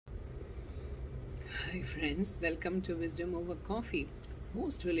Hi, friends. Welcome to Wisdom Over Coffee.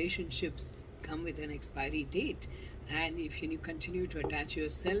 Most relationships come with an expiry date, and if you continue to attach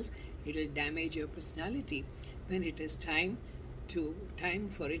yourself, it'll damage your personality. When it is time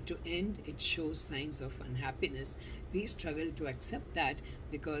for it to end, it shows signs of unhappiness. We struggle to accept that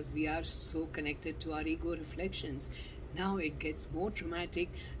because we are so connected to our ego reflections. Now it gets more traumatic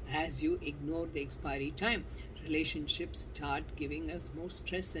as you ignore the expiry time. Relationships start giving us more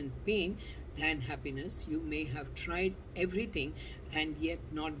stress and pain than happiness. You may have tried everything and yet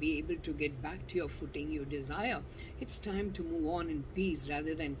not be able to get back to your footing you desire. It's time to move on in peace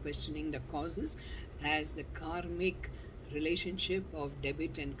rather than questioning the causes, as the karmic relationship of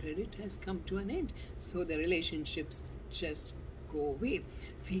debit and credit has come to an end. So the relationships just go away.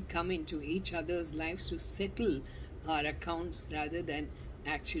 We come into each other's lives to settle our accounts rather than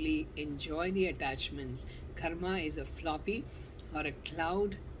actually enjoy the attachments. Karma is a floppy or a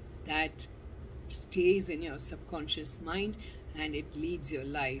cloud that stays in your subconscious mind and it leads your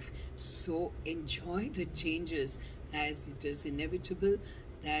life. So enjoy the changes, as it is inevitable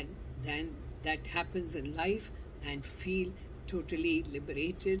that happens in life, and feel totally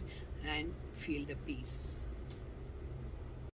liberated and feel the peace.